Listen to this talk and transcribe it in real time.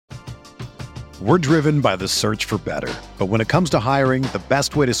We're driven by the search for better. But when it comes to hiring, the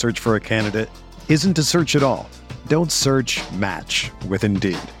best way to search for a candidate isn't to search at all. Don't search, match with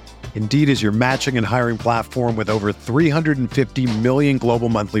Indeed. Indeed is your matching and hiring platform with over 350 million global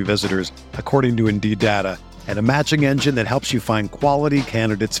monthly visitors, according to Indeed data, and a matching engine that helps you find quality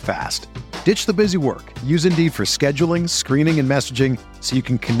candidates fast. Ditch the busy work. Use Indeed for scheduling, screening, and messaging so you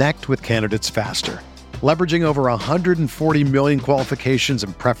can connect with candidates faster. Leveraging over 140 million qualifications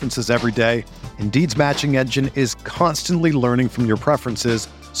and preferences every day, Indeed's matching engine is constantly learning from your preferences,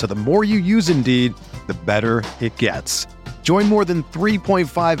 so the more you use Indeed, the better it gets. Join more than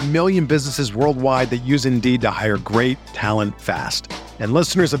 3.5 million businesses worldwide that use Indeed to hire great talent fast. And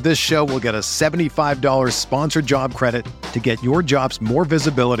listeners of this show will get a $75 sponsored job credit to get your jobs more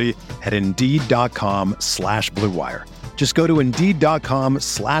visibility at Indeed.com/Blue Wire. Just go to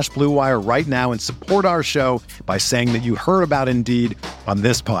Indeed.com/Blue Wire right now and support our show by saying that you heard about Indeed on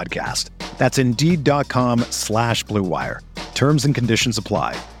this podcast. That's Indeed.com/Blue Wire. Terms and conditions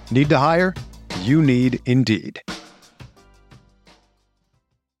apply. Need to hire? You need Indeed.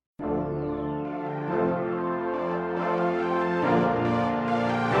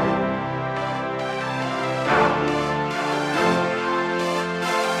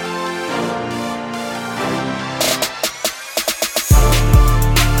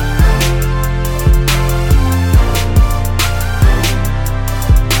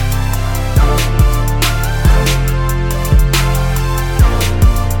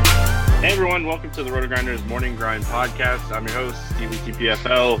 Welcome to the RotoGrinders Morning Grind Podcast. I'm your host, Stevie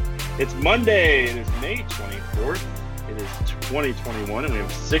TPFL. It's Monday. It is May 24th. It is 2021, and we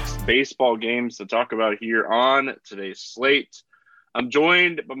have 6 baseball games to talk about here on today's slate. I'm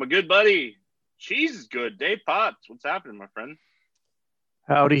joined by my good buddy, Cheese is good, Dave Potts. What's happening, my friend?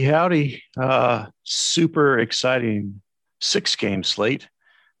 Howdy, howdy. Super exciting 6-game slate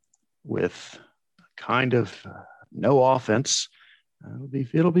with kind of no offense.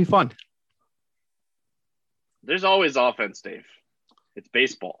 It'll be fun. There's always offense, Dave. It's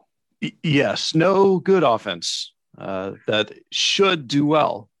baseball. Yes, no good offense that should do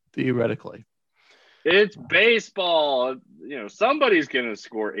well, theoretically. It's baseball. You know, somebody's going to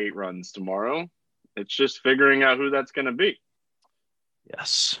score 8 runs tomorrow. It's just figuring out who that's going to be.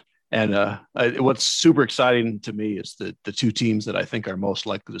 Yes. And what's super exciting to me is that the 2 teams that I think are most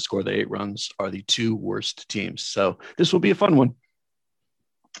likely to score the 8 runs are the 2 worst teams. So this will be a fun one.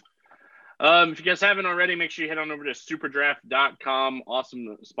 If you guys haven't already, make sure you head on over to superdraft.com.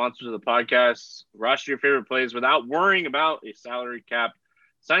 Awesome sponsors of the podcast. Roster your favorite plays without worrying about a salary cap.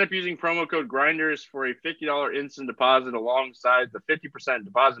 Sign up using promo code GRINDERS for a $50 instant deposit alongside the 50%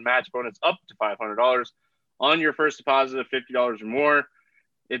 deposit match bonus up to $500 on your first deposit of $50 or more.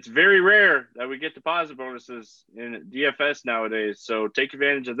 It's very rare that we get deposit bonuses in DFS nowadays, so take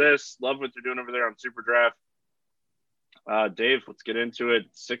advantage of this. Love what they're doing over there on SuperDraft. Dave, let's get into it.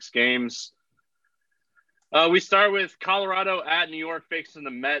 6 games. We start with Colorado at New York facing the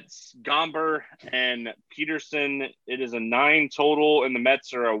Mets. Gomber and Peterson. It is a 9 total, and the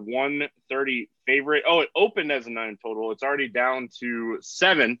Mets are a 130 favorite. Oh, it opened as a 9 total. It's already down to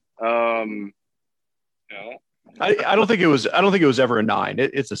 7. I don't think it was. I don't think it was ever a 9.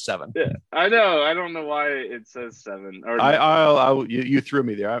 It's a 7. Yeah, I know. I don't know why it says 7. You threw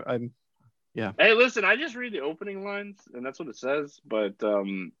me there. I'm. Yeah. Hey, listen, I just read the opening lines, and that's what it says. But,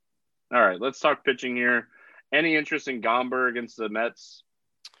 all right, let's talk pitching here. Any interest in Gomber against the Mets?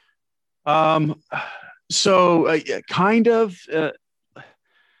 Kind of.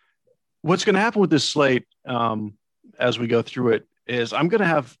 What's going to happen with this slate as we go through it is I'm going to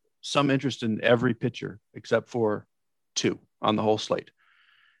have some interest in every pitcher except for 2 on the whole slate.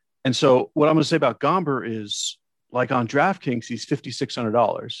 And so what I'm going to say about Gomber is, like on DraftKings, he's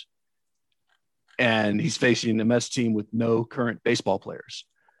 $5,600. And he's facing a Mets team with no current baseball players.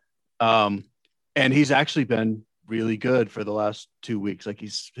 And he's actually been really good for the last 2 weeks. Like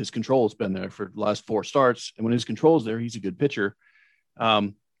his control has been there for the last 4 starts. And when his control's there, he's a good pitcher.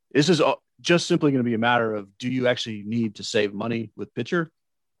 This is just simply going to be a matter of, do you actually need to save money with pitcher?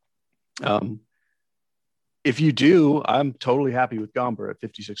 If you do, I'm totally happy with Gomber at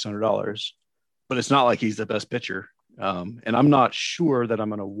 $5,600, but it's not like he's the best pitcher. And I'm not sure that I'm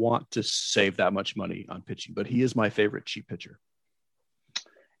going to want to save that much money on pitching, but he is my favorite cheap pitcher.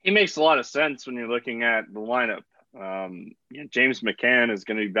 He makes a lot of sense when you're looking at the lineup. James McCann is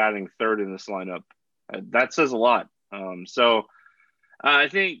going to be batting 3rd in this lineup. That says a lot. So I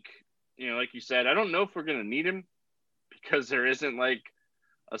think, like you said, I don't know if we're going to need him because there isn't like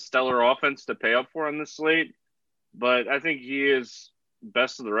a stellar offense to pay up for on this slate, but I think he is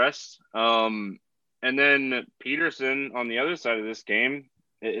best of the rest. And then Peterson on the other side of this game,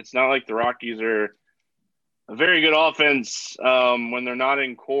 It's not like the Rockies are a very good offense when they're not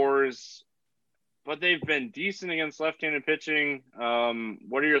in cores, but they've been decent against left-handed pitching.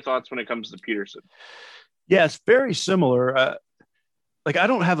 What are your thoughts when it comes to Peterson? Yeah, it's very similar. Like, I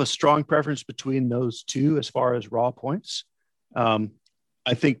don't have a strong preference between those two as far as raw points. I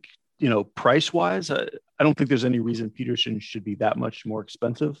think, price wise, I don't think there's any reason Peterson should be that much more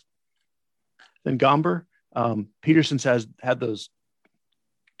expensive than Gomber. Peterson's has had those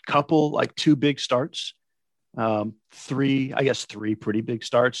couple, like 2 big starts, 3 pretty big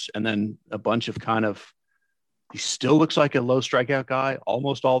starts, and then a bunch of he still looks like a low strikeout guy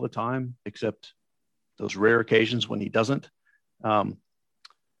almost all the time, except those rare occasions when he doesn't.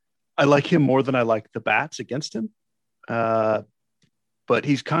 I like him more than I like the bats against him. But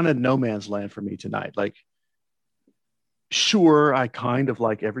he's kind of no man's land for me tonight. Like, sure, I kind of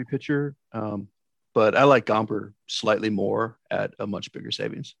like every pitcher, but I like Gomber slightly more at a much bigger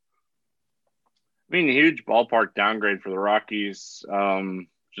savings. I mean, a huge ballpark downgrade for the Rockies,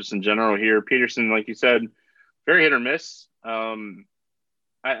 just in general here. Peterson, like you said, very hit or miss.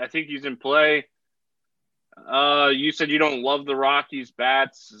 I think he's in play. You said you don't love the Rockies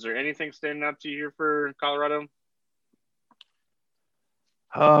bats. Is there anything standing out to you here for Colorado?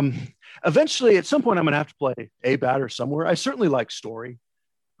 Eventually, at some point, I'm going to have to play a batter somewhere. I certainly like Story.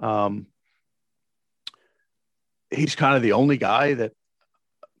 He's kind of the only guy that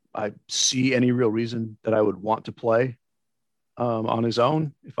I see any real reason that I would want to play on his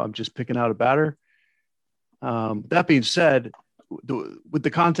own if I'm just picking out a batter. That being said, with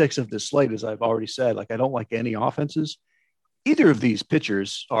the context of this slate, as I've already said, like, I don't like any offenses. Either of these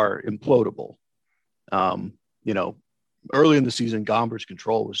pitchers are implodable. Early in the season, Gomber's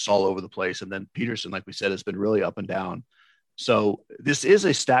control was all over the place. And then Peterson, like we said, has been really up and down. So this is a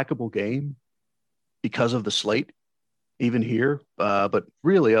stackable game because of the slate, even here. But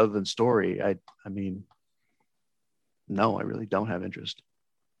really, other than Story, I mean, no, I really don't have interest.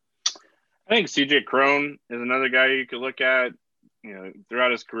 I think CJ Cron is another guy you could look at.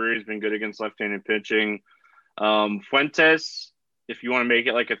 Throughout his career, he's been good against left-handed pitching. Fuentes, if you want to make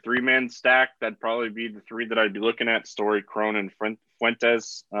it like a 3-man stack, that'd probably be the 3 that I'd be looking at: Story, Cron, and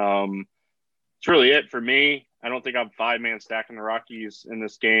Fuentes. It's really it for me. I don't think I'm 5-man stacking the Rockies in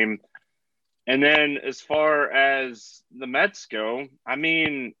this game. And then as far as the Mets go, I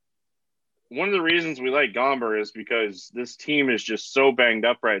mean, one of the reasons we like Gomber is because this team is just so banged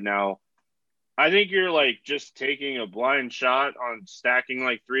up right now. I think you're like just taking a blind shot on stacking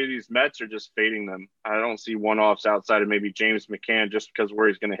like 3 of these Mets or just fading them. I don't see one-offs outside of maybe James McCann just because where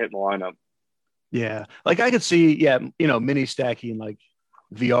he's going to hit in the lineup. Yeah. Like, I could see, mini stacking like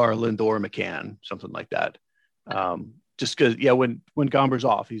VR, Lindor, McCann, something like that. Just because, when Gomber's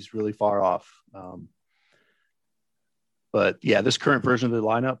off, he's really far off. But yeah, this current version of the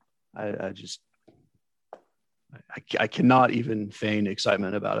lineup, I cannot even feign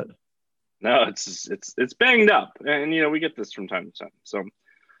excitement about it. No, it's banged up, and we get this from time to time.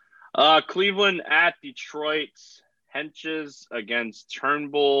 So, Cleveland at Detroit, Hentges against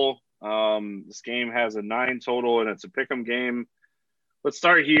Turnbull. This game has a 9 total, and it's a pick'em game. Let's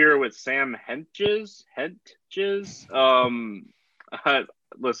start here with Sam Hentges.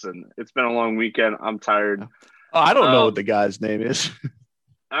 Listen, it's been a long weekend. I'm tired. Oh, I don't know what the guy's name is.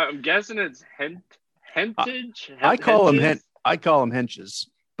 I'm guessing it's Hentage. I call him Hentges.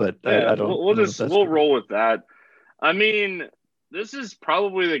 But yeah, I don't. We'll roll with that. I mean, this is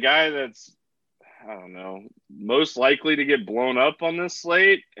probably the guy that's, I don't know, most likely to get blown up on this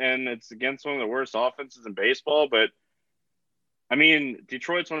slate, and it's against one of the worst offenses in baseball. But I mean,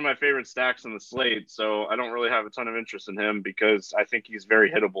 Detroit's one of my favorite stacks on the slate, so I don't really have a ton of interest in him because I think he's very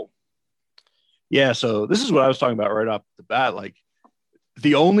hittable. Yeah, so this is what I was talking about right off the bat. Like,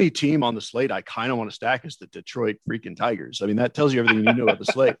 the only team on the slate I kind of want to stack is the Detroit freaking Tigers. I mean, that tells you everything you know about the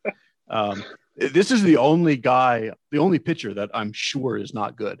slate. This is the only pitcher that I'm sure is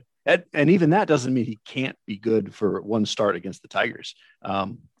not good. And even that doesn't mean he can't be good for one start against the Tigers.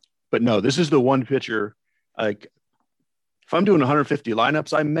 But no, this is the one pitcher. Like, if I'm doing 150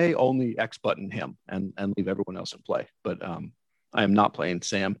 lineups, I may only X button him and leave everyone else in play. But I am not playing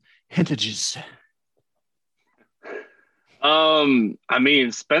Sam Hentges. I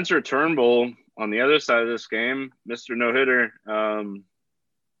mean, Spencer Turnbull on the other side of this game, Mr. No-hitter.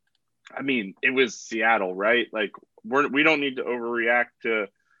 I mean, it was Seattle, right? Like, we don't need to overreact to,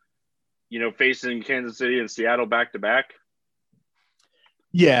 facing Kansas City and Seattle back to back.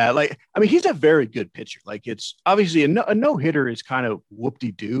 Yeah, he's a very good pitcher. Like, it's obviously a no-hitter is kind of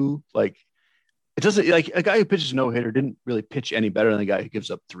whoop-de-doo. Like, it doesn't, like, a guy who pitches a no-hitter didn't really pitch any better than the guy who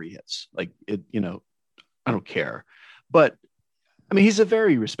gives up 3 hits. Like, I don't care. But I mean, he's a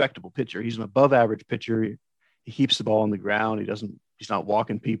very respectable pitcher. He's an above average pitcher. He keeps the ball on the ground. He's not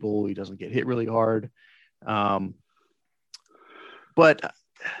walking people. He doesn't get hit really hard. But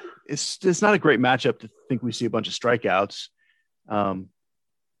it's not a great matchup to think we see a bunch of strikeouts. I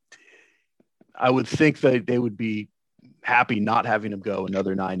would think that they would be happy not having him go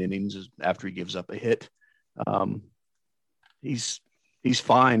another 9 innings after he gives up a hit. He's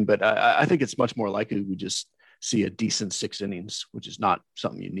fine, but I think it's much more likely we just see a decent 6 innings, which is not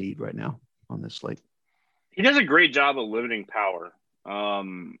something you need right now on this slate. He does a great job of limiting power.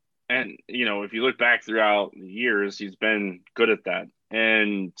 And, if you look back throughout the years, he's been good at that.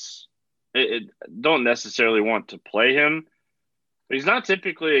 And don't necessarily want to play him, but he's not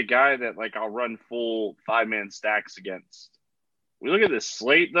typically a guy that I'll run full 5-man stacks against. We look at this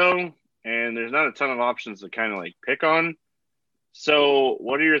slate though, and there's not a ton of options to kind of pick on. So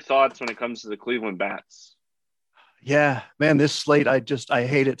what are your thoughts when it comes to the Cleveland Bats? Yeah, man, this slate, I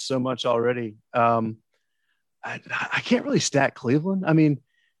hate it so much already. I can't really stack Cleveland. I mean,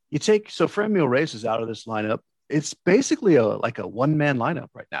 so Franmil Reyes is out of this lineup. It's basically a one-man lineup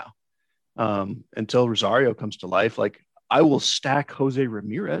right now until Rosario comes to life. I will stack Jose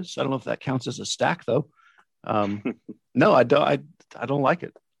Ramirez. I don't know if that counts as a stack though. No, I don't like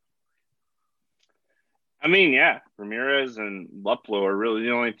it. I mean, yeah, Ramirez and Luplow are really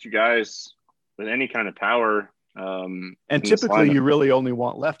the only 2 guys with any kind of power. And typically you really only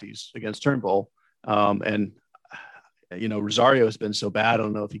want lefties against Turnbull. Rosario has been so bad. I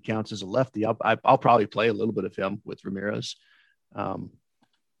don't know if he counts as a lefty. I'll probably play a little bit of him with Ramirez.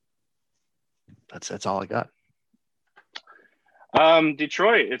 That's all I got.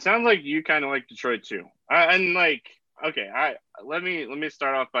 Detroit. It sounds like you kind of like Detroit too. Let me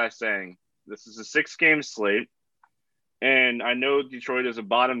start off by saying this is a 6-game slate, and I know Detroit is a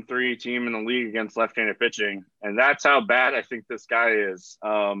bottom 3 team in the league against left-handed pitching, and that's how bad I think this guy is.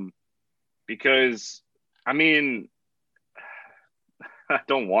 Because I mean, I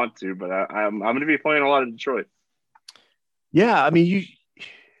don't want to, but I'm going to be playing a lot of Detroit. Yeah, I mean,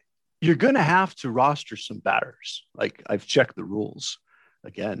 you're going to have to roster some batters. I've checked the rules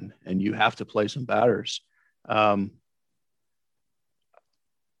again, and you have to play some batters.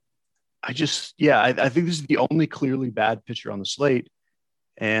 I think this is the only clearly bad pitcher on the slate.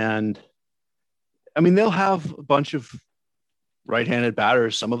 And I mean, they'll have a bunch of right-handed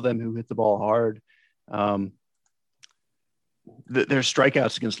batters, some of them who hit the ball hard. Their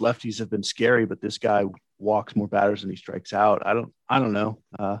strikeouts against lefties have been scary, but this guy walks more batters than he strikes out. I don't know.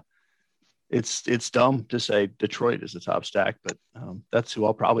 It's dumb to say Detroit is the top stack, but that's who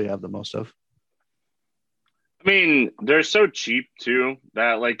I'll probably have the most of. I mean, they're so cheap too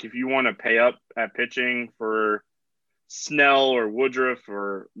that if you want to pay up at pitching for Snell or Woodruff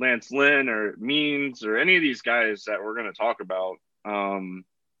or Lance Lynn or Means or any of these guys that we're going to talk about,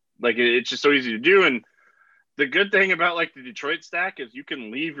 it's just so easy to do. And the good thing about the Detroit stack is you can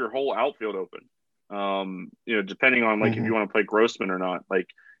leave your whole outfield open. Depending on if you want to play Grossman or not.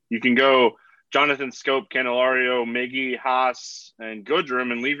 You can go Jonathan Scope, Candelario, Miggy, Haas, and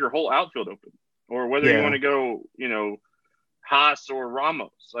Goodrum and leave your whole outfield open. Or whether you want to go, Haas or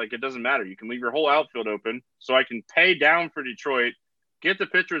Ramos. It doesn't matter. You can leave your whole outfield open. So I can pay down for Detroit, get the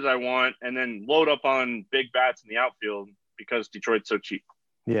pitchers I want, and then load up on big bats in the outfield because Detroit's so cheap.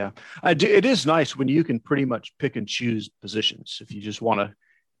 Yeah, it is nice when you can pretty much pick and choose positions. If you just want to,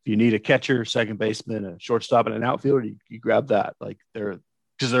 if you need a catcher, second baseman, a shortstop, and an outfielder, you grab that.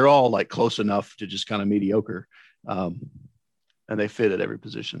 They're all close enough to just kind of mediocre, and they fit at every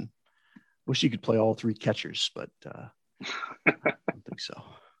position. Wish you could play all 3 catchers, but I don't think so.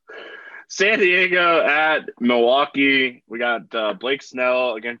 San Diego at Milwaukee. We got Blake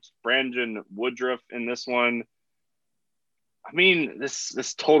Snell against Brandon Woodruff in this one. I mean,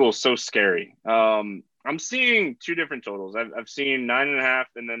 this total is so scary. I'm seeing 2 different totals. I've seen 9.5,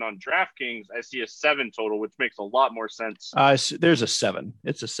 and then on DraftKings, I see a 7 total, which makes a lot more sense. There's a 7.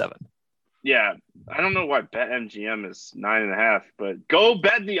 It's a 7. Yeah, I don't know why BetMGM is 9.5, but go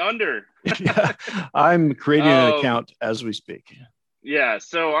bet the under. Yeah, I'm creating an account as we speak. Yeah,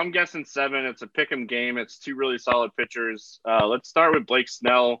 so I'm guessing 7. It's a pick'em game. It's 2 really solid pitchers. Let's start with Blake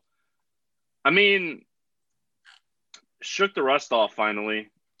Snell. I mean, shook the rust off finally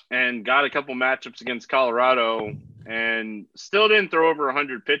and got a couple matchups against Colorado and still didn't throw over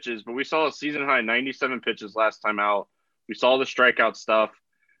 100 pitches, but we saw a season high 97 pitches last time out. We saw the strikeout stuff,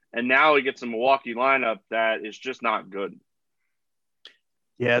 and now he gets a Milwaukee lineup that is just not good.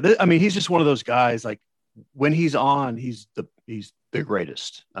 Yeah, he's just one of those guys, when he's on, he's the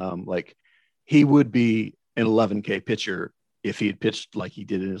greatest. He would be an 11K pitcher if he had pitched like he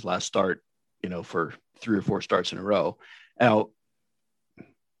did in his last start, for 3 or 4 starts in a row. Now,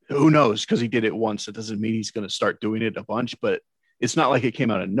 who knows? Because he did it once, it doesn't mean he's going to start doing it a bunch. But it's not like it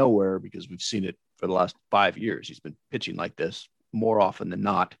came out of nowhere, because we've seen it for the last 5 years. He's been pitching like this more often than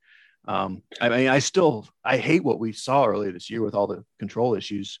not. I mean, I hate what we saw earlier this year with all the control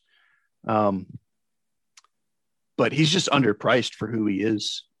issues. But he's just underpriced for who he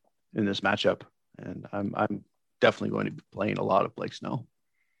is in this matchup. And I'm definitely going to be playing a lot of Blake Snell.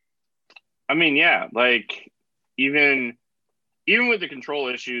 I mean, yeah, like even with the control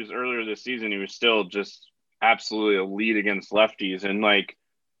issues earlier this season, he was still just absolutely elite against lefties. And like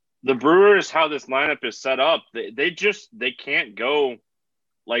the Brewers, how this lineup is set up, they can't go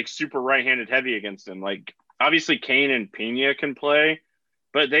like super right-handed heavy against him. Like obviously Kane and Pena can play,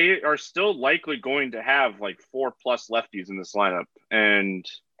 but they are still likely going to have like 4+ lefties in this lineup. And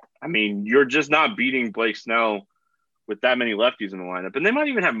I mean, you're just not beating Blake Snell with that many lefties in the lineup. And they might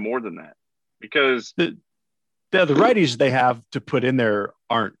even have more than that, because the righties they have to put in there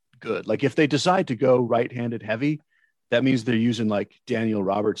aren't good. Like if they decide to go right-handed heavy, that means they're using like Daniel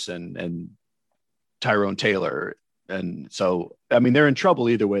Robertson and Tyrone Taylor. And so, I mean, they're in trouble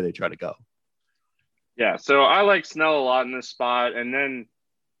either way they try to go. Yeah, so I like Snell a lot in this spot. And then,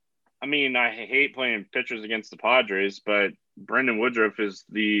 I mean, I hate playing pitchers against the Padres, but Brendan Woodruff is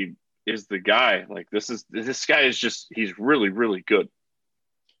the guy. Like this guy is just, he's really, really good.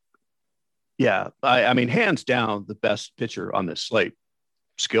 Yeah, I mean, hands down, the best pitcher on this slate,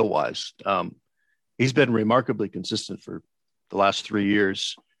 skill-wise. He's been remarkably consistent for the last 3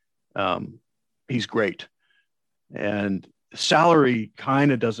 years. He's great. And salary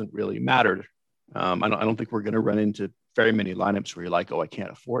kind of doesn't really matter. I don't think we're going to run into very many lineups where you're like, oh, I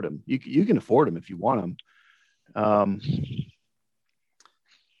can't afford him. You can afford him if you want him.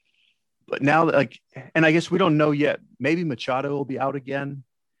 But now, like, and I guess we don't know yet. Maybe Machado will be out again.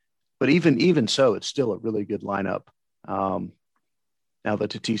 But even so, it's still a really good lineup. Now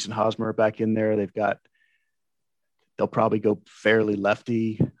that Tatis and Hosmer are back in there, they'll probably go fairly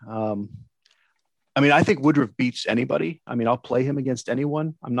lefty. I mean, I think Woodruff beats anybody. I mean, I'll play him against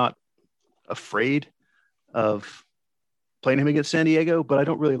anyone. I'm not afraid of playing him against San Diego, but I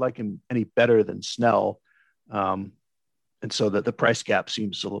don't really like him any better than Snell. And so that the price gap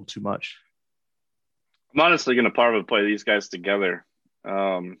seems a little too much. I'm honestly going to probably play these guys together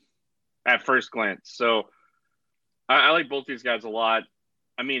at first glance. So I like both these guys a lot.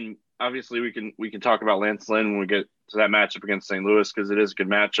 I mean, obviously we can talk about Lance Lynn when we get to that matchup against St. Louis, because it is a good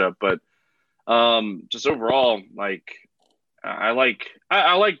matchup. But just overall, like I like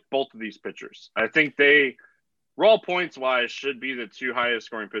both of these pitchers. I think they, raw points wise, should be the two highest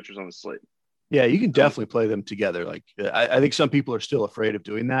scoring pitchers on the slate. Yeah, you can definitely play them together. Like I think some people are still afraid of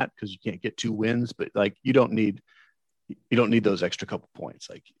doing that because you can't get 2 wins, but like you don't need those extra couple points.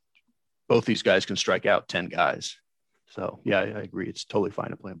 Like both these guys can strike out 10 guys. So yeah, I agree. It's totally fine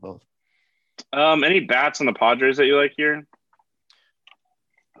to play them both. Any bats on the Padres that you like here?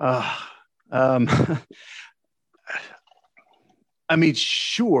 I mean,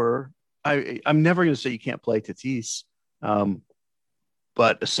 sure. I'm never going to say you can't play Tatis.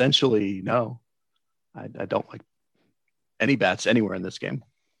 But essentially, no, I don't like any bats anywhere in this game.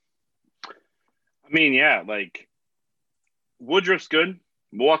 I mean, yeah, like Woodruff's good.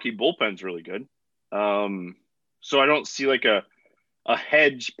 Milwaukee bullpen's really good. So I don't see like a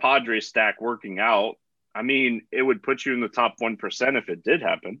hedge Padres stack working out. I mean, it would put you in the top 1% if it did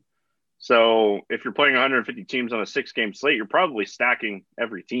happen. So if you're playing 150 teams on a 6-game slate, you're probably stacking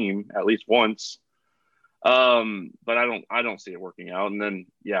every team at least once. But I don't see it working out. And then,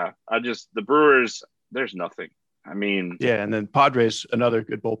 yeah, the Brewers, there's nothing. I mean, yeah. And then Padres, another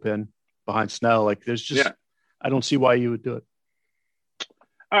good bullpen behind Snell. Like there's just, yeah. I don't see why you would do it.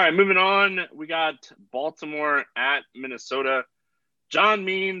 All right, moving on. We got Baltimore at Minnesota. John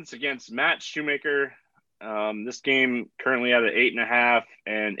Means against Matt Shoemaker. This game currently at an 8.5,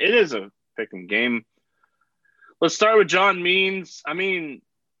 and it is a pick'em game. Let's start with John Means. I mean,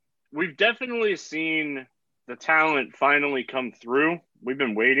 we've definitely seen the talent finally come through. We've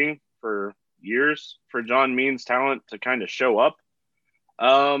been waiting for years for John Means' talent to kind of show up.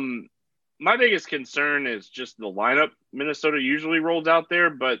 My biggest concern is just the lineup Minnesota usually rolls out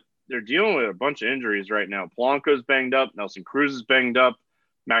there, but they're dealing with a bunch of injuries right now. Polanco's banged up. Nelson Cruz is banged up.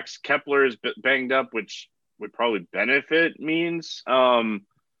 Max Kepler is banged up, which would probably benefit Means. What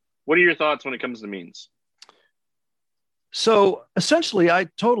are your thoughts when it comes to Means? So essentially, I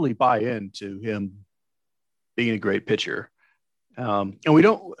totally buy into him being a great pitcher. And we're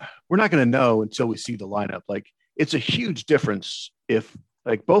not going to know until we see the lineup. Like it's a huge difference if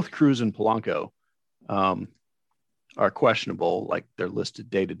like both Cruz and Polanco are questionable, like they're listed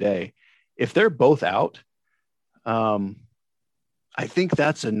day to day. If they're both out, I think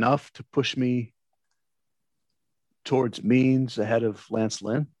that's enough to push me towards Means ahead of Lance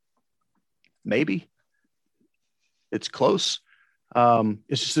Lynn. Maybe. It's close.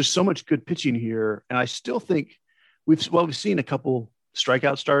 It's just there's so much good pitching here, and I still think we've seen a couple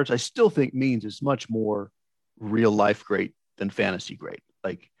strikeout starts. I still think Means is much more real life great than fantasy great.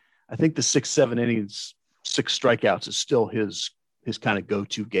 Like I think the 6-7 innings, 6 strikeouts is still his kind of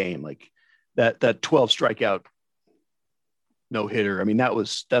go-to game. Like that 12 strikeout no hitter. I mean,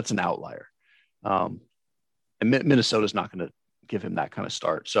 that's an outlier. And Minnesota's not going to give him that kind of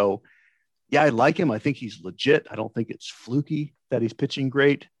start. So yeah, I like him. I think he's legit. I don't think it's fluky that he's pitching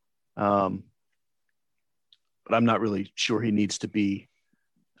great. But I'm not really sure he needs to be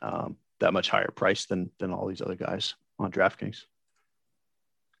that much higher price than all these other guys on DraftKings.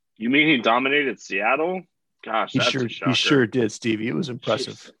 You mean he dominated Seattle? Gosh, he sure did, Stevie. It was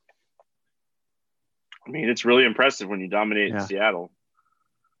impressive. Jeez. I mean, it's really impressive when you dominate Seattle.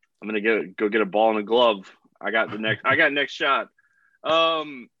 I'm gonna go get a ball and a glove. I got next shot.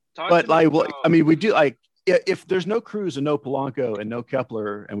 But I mean, we do like if there's no Cruz and no Polanco and no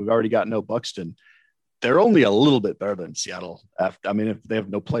Kepler, and we've already got no Buxton, they're only a little bit better than Seattle. If they have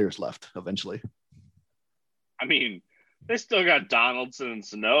no players left eventually. I mean, they still got Donaldson and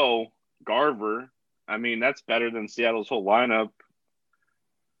Sano, Garver. I mean, that's better than Seattle's whole lineup.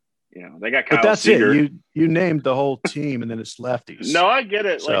 You know, they got Kyle But that's Seager. it. You named the whole team, and then it's lefties. No, I get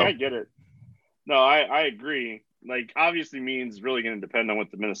it. I get it. No, I agree. Like, obviously Means really going to depend on what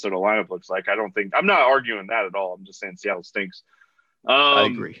the Minnesota lineup looks like. I'm not arguing that at all. I'm just saying Seattle stinks. I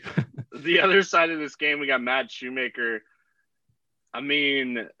agree. The other side of this game, we got Matt Shoemaker. I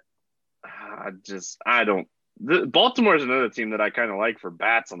mean, Baltimore is another team that I kind of like for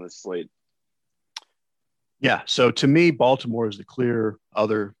bats on this slate. Yeah. So to me, Baltimore is the clear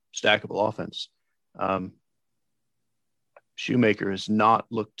other stackable offense. Shoemaker has not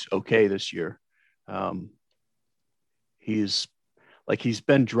looked okay this year. He's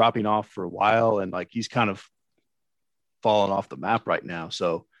been dropping off for a while, and like he's kind of fallen off the map right now.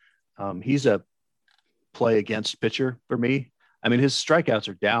 So he's a play against pitcher for me. I mean, his strikeouts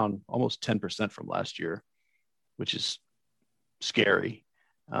are down almost 10% from last year, which is scary.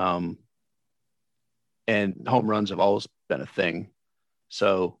 And home runs have always been a thing.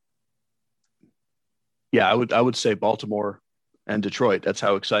 So yeah, I would say Baltimore and Detroit. That's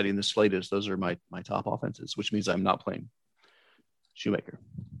how exciting this slate is. Those are my top offenses, which means I'm not playing Shoemaker.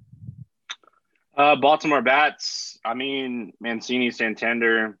 Baltimore bats. I mean, Mancini,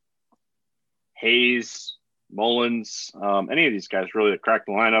 Santander, Hayes, Mullins, any of these guys really that crack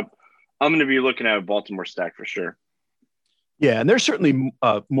the lineup. I'm going to be looking at a Baltimore stack for sure. Yeah, and they're certainly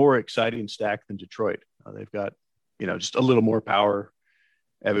more exciting stack than Detroit. They've got, just a little more power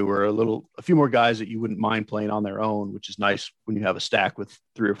everywhere, a few more guys that you wouldn't mind playing on their own, which is nice when you have a stack with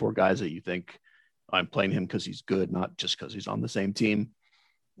 3 or 4 guys that you think I'm playing him because he's good, not just because he's on the same team.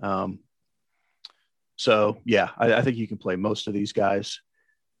 So yeah, I think you can play most of these guys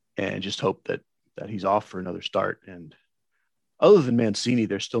and just hope that he's off for another start. And other than Mancini,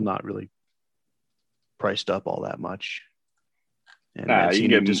 they're still not really priced up all that much. And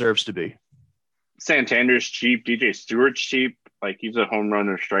Mancini deserves to be. Santander's cheap. DJ Stewart's cheap. Like, he's a home run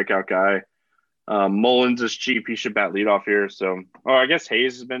or strikeout guy. Mullins is cheap. He should bat leadoff here. So, I guess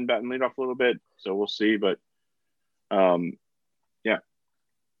Hayes has been batting leadoff a little bit. So we'll see. But, yeah.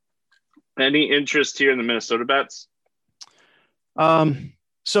 Any interest here in the Minnesota bats?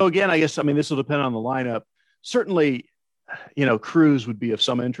 So again, I guess, this will depend on the lineup. Certainly, Cruz would be of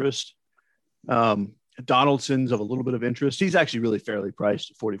some interest. Donaldson's of a little bit of interest. He's actually really fairly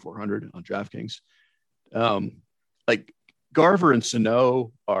priced at 4,400 on DraftKings. Like Garver and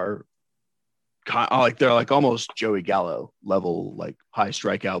Sano are they're like almost Joey Gallo level, like high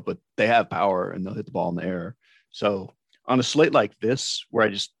strikeout, but they have power and they'll hit the ball in the air. So on a slate like this, where I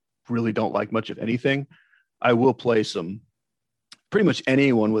just really don't like much of anything, I will play pretty much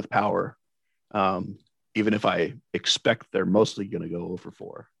anyone with power. Even if I expect they're mostly going to go over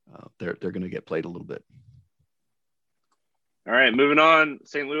 4, they're going to get played a little bit. All right, moving on.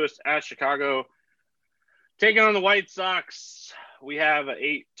 St. Louis at Chicago. Taking on the White Sox. We have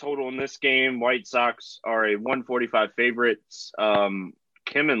 8 total in this game. White Sox are a 145 favorites.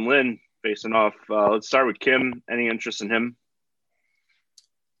 Kim and Lynn facing off. Let's start with Kim. Any interest in him?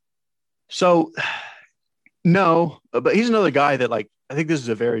 So, no, but he's another guy that, like, I think this is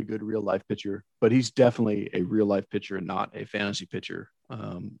a very good real life pitcher, but he's definitely a real life pitcher and not a fantasy pitcher.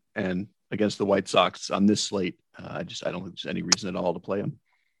 And against the White Sox on this slate, I don't think there's any reason at all to play him.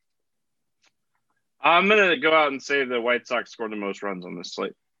 I'm going to go out and say the White Sox scored the most runs on this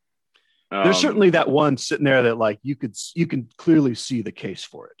slate. There's certainly that one sitting there that like you can clearly see the case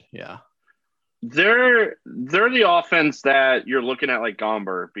for it. Yeah. They're the offense that you're looking at like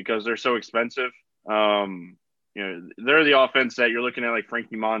Gomber because they're so expensive. They're the offense that you're looking at like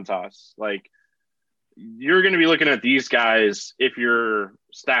Frankie Montas. Like you're going to be looking at these guys if you're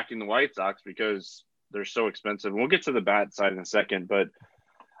stacking the White Sox because they're so expensive. And we'll get to the bat side in a second, but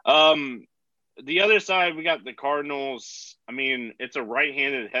the other side, we got the Cardinals. I mean, it's a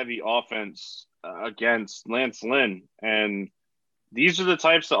right-handed heavy offense against Lance Lynn. And these are the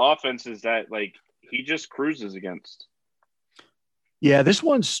types of offenses that, like, he just cruises against. Yeah, this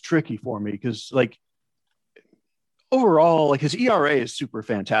one's tricky for me because, like, overall, like, his ERA is super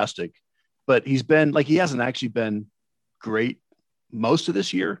fantastic. But he hasn't actually been great most of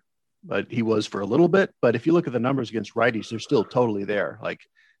this year. But he was for a little bit. But if you look at the numbers against righties, they're still totally there. Like,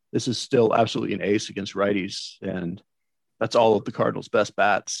 this is still absolutely an ace against righties, and that's all of the Cardinals' best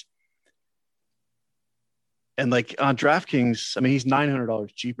bats. And like on DraftKings, I mean, he's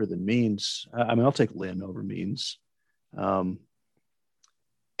 $900 cheaper than Means. I mean, I'll take Lynn over Means. And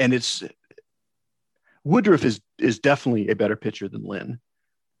Woodruff is definitely a better pitcher than Lynn.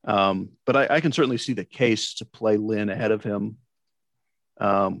 But I can certainly see the case to play Lynn ahead of him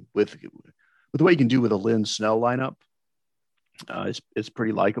with the way you can do with a Lynn Snell lineup. It's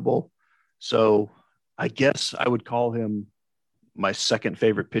pretty likable. So I guess I would call him my second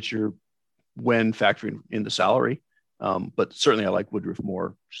favorite pitcher when factoring in the salary. But certainly I like Woodruff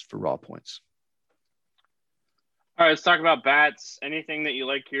more just for raw points. All right, let's talk about bats. Anything that you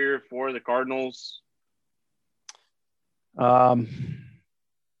like here for the Cardinals? Not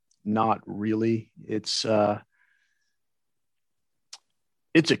really. It's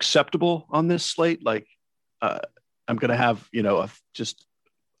acceptable on this slate. Like, I'm going to have, just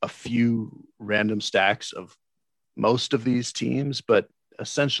a few random stacks of most of these teams, but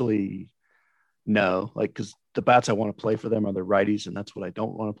essentially no, like, because the bats I want to play for them are the righties, and that's what I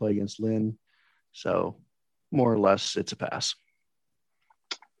don't want to play against Lynn. So more or less it's a pass.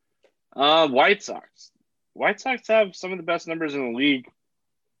 White Sox. White Sox have some of the best numbers in the league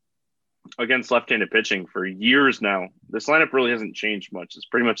against left-handed pitching for years now. This lineup really hasn't changed much. It's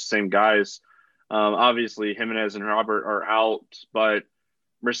pretty much the same guys. Obviously, Jimenez and Robert are out, but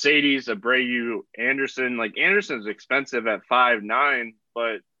Mercedes, Abreu, Anderson. Like, Anderson's expensive at 5.9,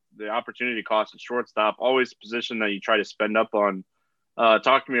 but the opportunity cost at shortstop, always a position that you try to spend up on.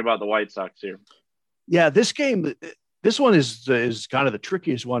 Talk to me about the White Sox here. Yeah, this one is kind of the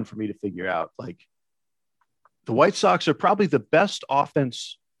trickiest one for me to figure out. Like, the White Sox are probably the best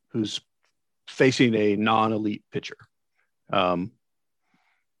offense who's facing a non-elite pitcher.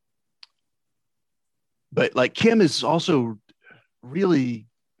 But like, Kim is also really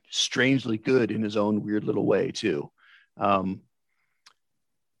strangely good in his own weird little way too. But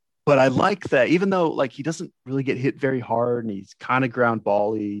I like that, even though like he doesn't really get hit very hard and he's kind of ground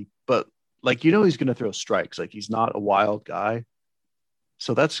ball-y, but like, he's going to throw strikes. Like, he's not a wild guy.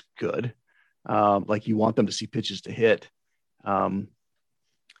 So that's good. Like, you want them to see pitches to hit.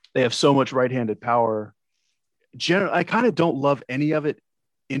 They have so much right-handed power. I kind of don't love any of it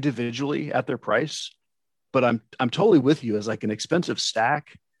individually at their price, but I'm totally with you as like an expensive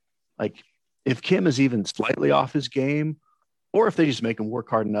stack. Like, if Kim is even slightly off his game, or if they just make him work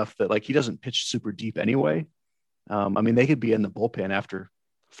hard enough that like he doesn't pitch super deep anyway. I mean, they could be in the bullpen after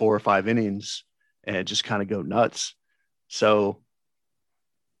 4 or 5 innings and just kind of go nuts. So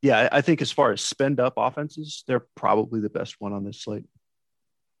yeah, I think as far as spend up offenses, they're probably the best one on this slate.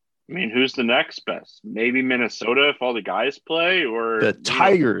 I mean, who's the next best? Maybe Minnesota if all the guys play, or the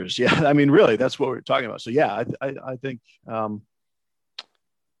Tigers. Yeah, I mean, really, that's what we're talking about. So yeah, I think, yeah.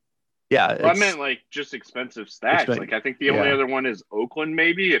 Well, I meant like just expensive stacks. Like, I think the only other one is Oakland,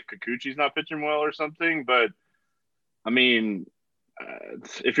 maybe if Kikuchi's not pitching well or something. But I mean,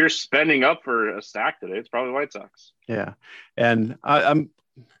 if you're spending up for a stack today, it's probably White Sox. Yeah, and I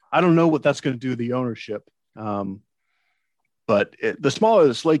don't know what that's going to do to the ownership. But the smaller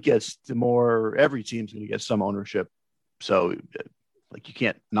the slate gets, the more every team's going to get some ownership. So, like, you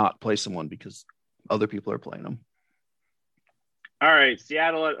can't not play someone because other people are playing them. All right,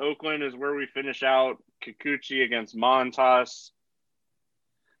 Seattle at Oakland is where we finish out. Kikuchi against Montas.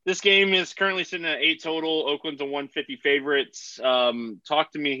 This game is currently sitting at 8 total. Oakland's a 150 favorites.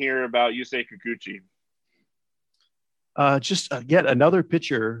 Talk to me here about Yusei Kikuchi. Just yet another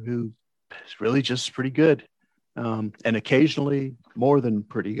pitcher who is really just pretty good. And occasionally more than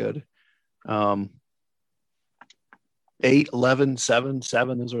pretty good. 8, 11, 7,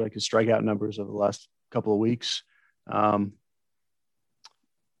 7. Those are like his strikeout numbers over the last couple of weeks.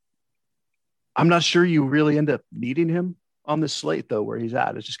 I'm not sure you really end up needing him on this slate though, where he's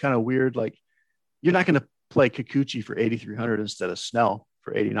at. It's just kind of weird. Like you're not going to play Kikuchi for 8,300 instead of Snell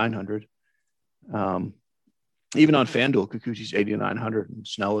for 8,900. Even on FanDuel, Kikuchi's 8,900 and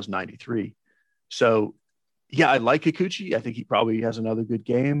Snell is 93. So yeah, I like Kikuchi. I think he probably has another good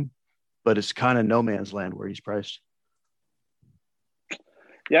game, but it's kind of no man's land where he's priced.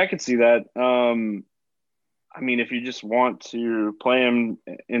 Yeah, I could see that. I mean, if you just want to play him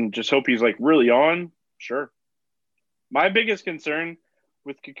and just hope he's like really on, sure. My biggest concern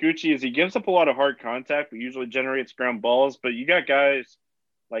with Kikuchi is he gives up a lot of hard contact, but usually generates ground balls. But you got guys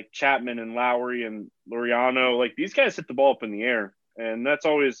like Chapman and Lowry and Laureano, like these guys hit the ball up in the air. And that's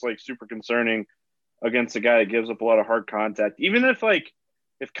always like super concerning against a guy that gives up a lot of hard contact. Even if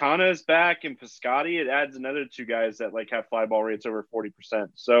Kana is back and Piscotty, it adds another two guys that like have fly ball rates over 40%.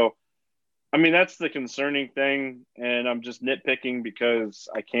 So, I mean, that's the concerning thing. And I'm just nitpicking because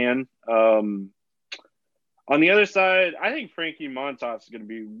I can. On the other side, I think Frankie Montas is going to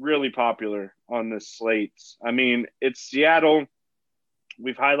be really popular on this slate. I mean, it's Seattle.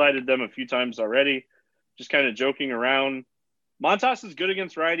 We've highlighted them a few times already, just kind of joking around. Montas is good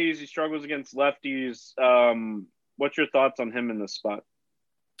against righties. He struggles against lefties. What's your thoughts on him in this spot?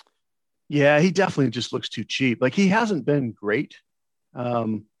 Yeah, he definitely just looks too cheap. Like he hasn't been great,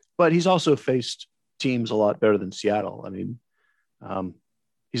 but he's also faced teams a lot better than Seattle. I mean,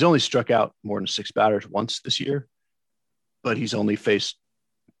 he's only struck out more than 6 batters once this year, but he faced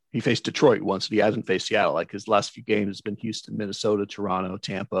Detroit once, and he hasn't faced Seattle. Like his last few games has been Houston, Minnesota, Toronto,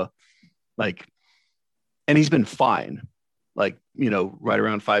 Tampa, and he's been fine. Like, right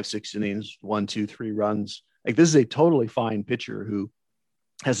around 5-6 innings, 1, 2, 3 runs. Like this is a totally fine pitcher who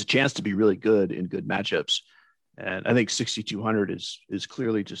has a chance to be really good in good matchups. And I think 6,200 is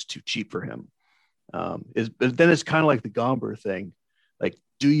clearly just too cheap for him. But then it's kind of like the Gomber thing. Like,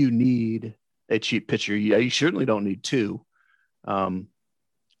 do you need a cheap pitcher? Yeah, you certainly don't need two. I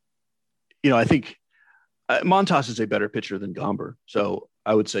think Montas is a better pitcher than Gomber. So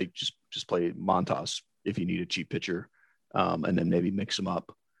I would say just play Montas if you need a cheap pitcher, and then maybe mix them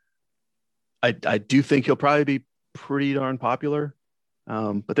up. I do think he'll probably be pretty darn popular,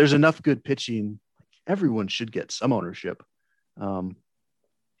 but there's enough good pitching. Everyone should get some ownership. And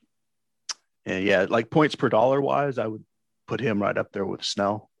yeah, like points per dollar wise, I would put him right up there with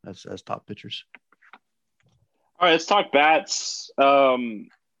Snell as top pitchers. All right, let's talk bats. I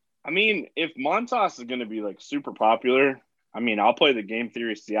mean, if Montas is going to be like super popular, I mean, I'll play the Game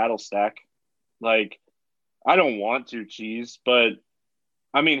Theory Seattle stack. Like, I don't want to cheese, but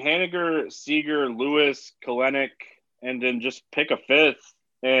I mean, Haniger, Seager, Lewis, Kelenic, and then just pick a fifth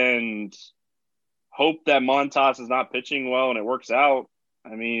and hope that Montas is not pitching well and it works out.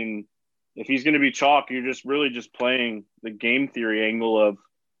 I mean, if he's going to be chalk, you're just really just playing the Game Theory angle of,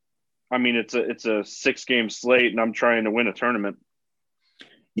 I mean, it's a 6-game slate and I'm trying to win a tournament.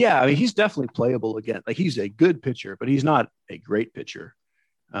 Yeah, I mean, he's definitely playable again. Like he's a good pitcher, but he's not a great pitcher.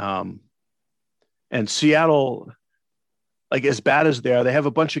 And Seattle, like as bad as they are, they have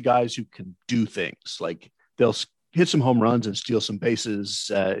a bunch of guys who can do things. Like they'll hit some home runs and steal some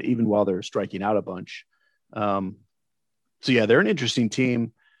bases, even while they're striking out a bunch. So yeah, they're an interesting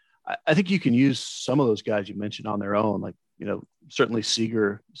team. I think you can use some of those guys you mentioned on their own. Like, certainly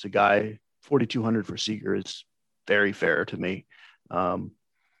Seager is a guy. 4,200 for Seager is very fair to me.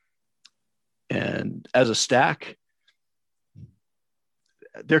 And as a stack,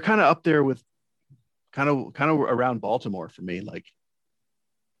 they're kind of up there with kind of around Baltimore for me, like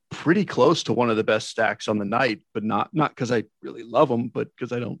pretty close to one of the best stacks on the night, but not because I really love them, but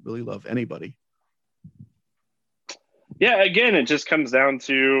because I don't really love anybody. Yeah, again, it just comes down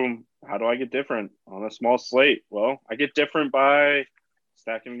to how do I get different on a small slate? Well, I get different by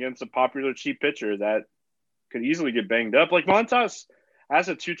stacking against a popular cheap pitcher that could easily get banged up. Like Montas has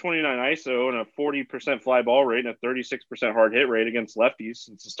a 229 ISO and a 40% fly ball rate and a 36% hard hit rate against lefties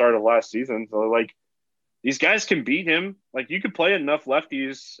since the start of last season. So, like, these guys can beat him. Like, you could play enough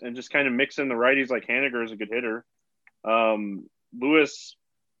lefties and just kind of mix in the righties. Like Haniger is a good hitter. Lewis,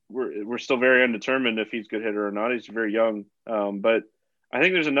 we're still very undetermined if he's a good hitter or not. He's very young. But I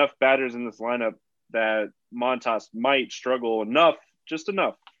think there's enough batters in this lineup that Montas might struggle enough, just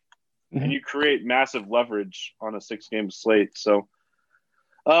enough. Mm-hmm. And you create massive leverage on a 6-game slate. So,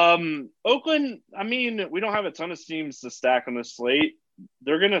 Oakland, I mean, we don't have a ton of teams to stack on this slate.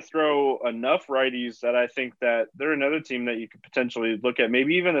 They're going to throw enough righties that I think that they're another team that you could potentially look at,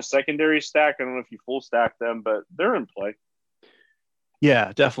 maybe even a secondary stack. I don't know if you full stack them, but they're in play.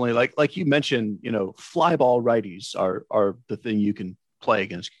 Yeah, definitely. Like you mentioned, fly ball righties are the thing you can play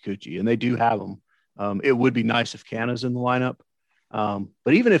against Kikuchi, and they do have them. It would be nice if Canna's in the lineup.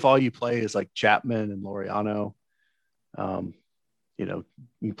 But even if all you play is like Chapman and Laureano, You know,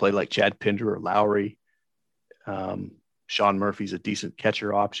 you play like Chad Pinder or Lowry. Sean Murphy's a decent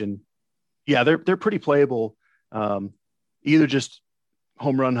catcher option. Yeah, they're pretty playable. Either just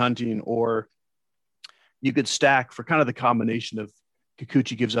home run hunting, or you could stack for kind of the combination of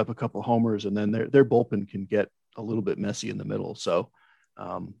Kikuchi gives up a couple homers, and then their bullpen can get a little bit messy in the middle. So,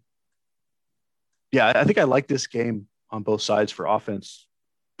 yeah, I think I like this game on both sides for offense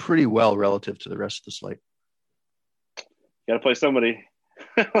pretty well relative to the rest of the slate. Got to play somebody.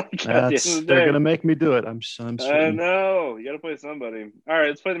 They're going to make me do it. I'm I know. You got to play somebody. All right,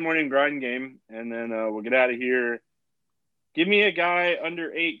 let's play the morning grind game, and then we'll get out of here. Give me a guy under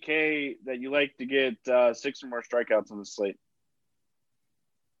 8K that you like to get 6 or more strikeouts on the slate.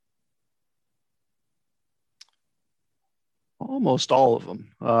 Almost all of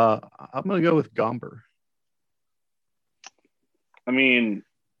them. I'm going to go with Gomber. I mean,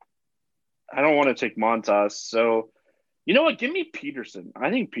 I don't want to take Montas, so you know what? Give me Peterson.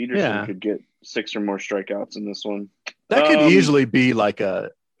 I think Peterson could get 6 or more strikeouts in this one. That could easily be like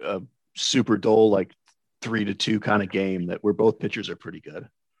a super dull, like 3-2 kind of game that where both pitchers are pretty good.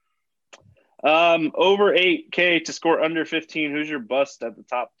 Over 8K to score under 15. Who's your bust at the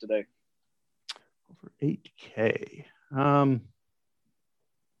top today? Over 8K.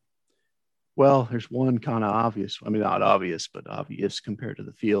 Well, there's one kind of obvious. I mean, not obvious, but obvious compared to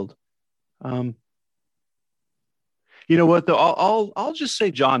the field. You know what, though? I'll just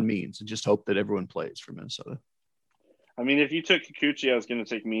say John Means and just hope that everyone plays for Minnesota. I mean, if you took Kikuchi, I was going to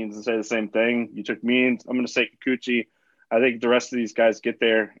take Means and say the same thing. You took Means. I'm going to say Kikuchi. I think the rest of these guys get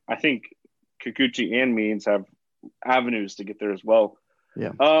there. I think Kikuchi and Means have avenues to get there as well.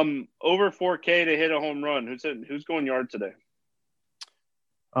 Yeah. Over 4K to hit a home run. Who's going yard today?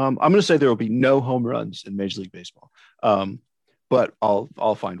 I'm going to say there will be no home runs in Major League Baseball. But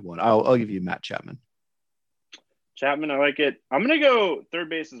I'll find one. I'll give you Matt Chapman. Chapman, I like it. I'm going to go third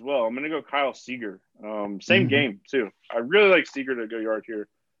base as well. I'm going to go Kyle Seager. Same game, too. I really like Seager to go yard here.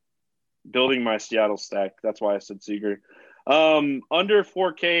 Building my Seattle stack. That's why I said Seager. Under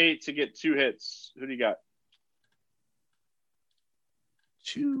 4K to get 2 hits. Who do you got?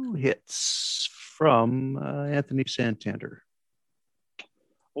 2 hits from Anthony Santander.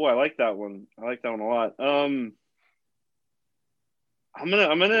 Oh, I like that one. I like that one a lot. I'm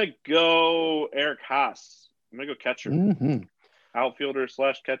gonna go Eric Haas. I'm gonna go catcher, outfielder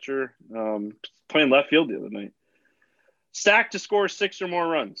 / catcher. Playing left field the other night. Stack to score 6 or more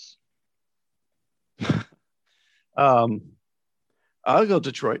runs. I'll go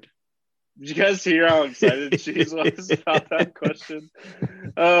Detroit. Did you guys hear how excited Cheese was about that question?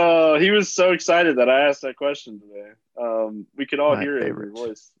 Oh, he was so excited that I asked that question today. We could all hear it in your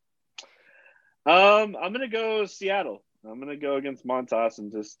voice. I'm going to go Seattle. I'm going to go against Montas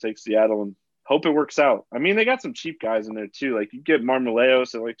and just take Seattle and hope it works out. I mean, they got some cheap guys in there too. Like you get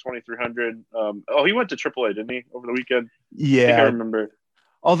Marmoleos at like 2,300. He went to AAA, didn't he, over the weekend? Yeah, I think I remember.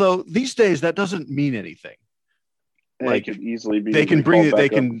 Although these days that doesn't mean anything. Like could easily be. They can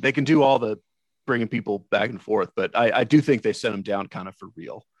they can do all the bringing people back and forth, but I do think they sent them down kind of for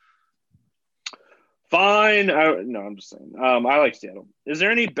real. Fine. No, I'm just saying. I like Seattle. Is there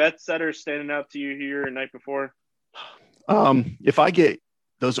any bets that are standing out to you here night before? If I get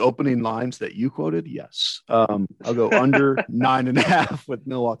those opening lines that you quoted, yes. I'll go under 9.5 with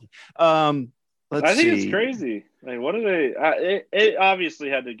Milwaukee. I think it's crazy. Like, what are they? It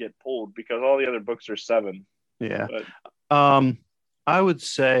obviously had to get pulled because all the other books are 7. Yeah. But. I would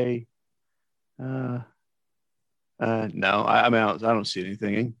say, no. I mean, I don't see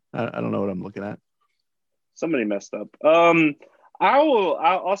anything. I don't know what I'm looking at. Somebody messed up.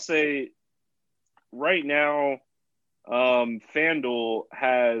 I'll say right now, FanDuel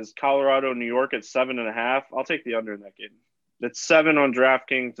has Colorado, New York at 7.5. I'll take the under in that game. It's 7 on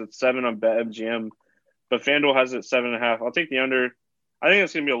DraftKings. It's 7 on BetMGM, but FanDuel has it at 7.5. I'll take the under. I think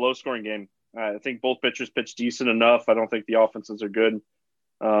it's going to be a low scoring game. I think both pitchers pitch decent enough. I don't think the offenses are good.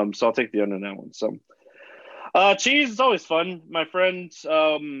 So I'll take the under in that one. So, Cheese, it's always fun, my friend.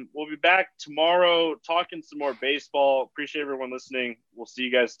 We'll be back tomorrow talking some more baseball. Appreciate everyone listening. We'll see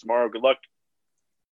you guys tomorrow. Good luck.